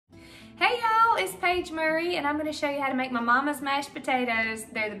Hey y'all, it's Paige Murray and I'm going to show you how to make my mama's mashed potatoes.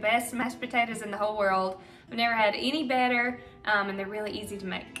 They're the best mashed potatoes in the whole world. I've never had any better and they're really easy to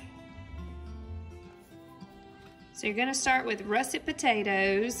make. So you're going to start with russet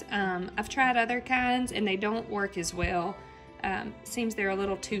potatoes. I've tried other kinds and they don't work as well. Seems they're a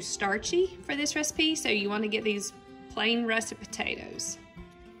little too starchy for this recipe, so you want to get these plain russet potatoes.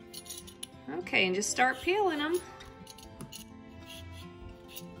 Okay, and just start peeling them.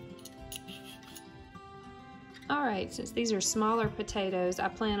 Alright, since these are smaller potatoes, I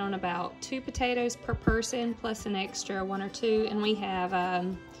plan on about 2 potatoes per person plus an extra 1 or 2, and we have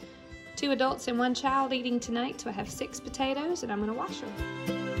 2 adults and 1 child eating tonight, so I have 6 potatoes and I'm going to wash them.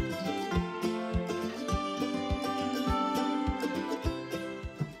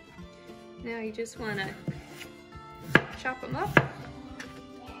 Now you just want to chop them up.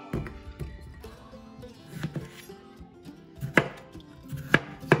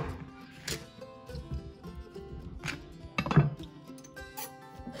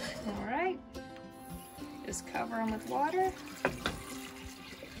 Just cover them with water.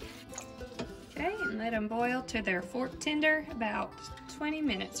 Okay, and let them boil to their fork tender, about 20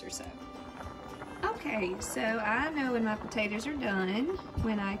 minutes or so. Okay, so I know when my potatoes are done,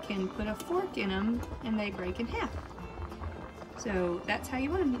 when I can put a fork in them and they break in half. So that's how you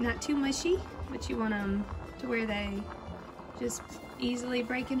want them, not too mushy, but you want them to where they just easily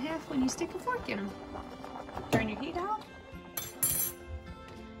break in half when you stick a fork in them. Turn your heat off.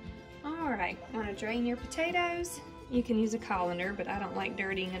 Alright, want to drain your potatoes. You can use a colander, but I don't like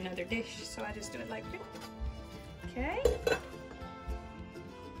dirtying another dish, so I just do it like this. Okay.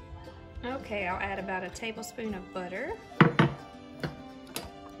 Okay, I'll add about a tablespoon of butter. And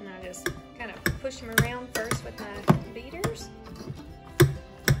I just kind of push them around first with my beaters.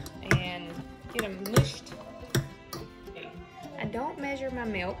 And get them mushed. I don't measure my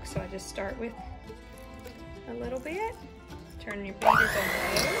milk, so I just start with a little bit. Turn your beaters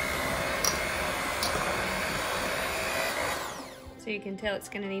on low. So you can tell it's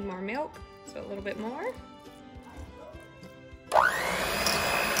going to need more milk, so a little bit more.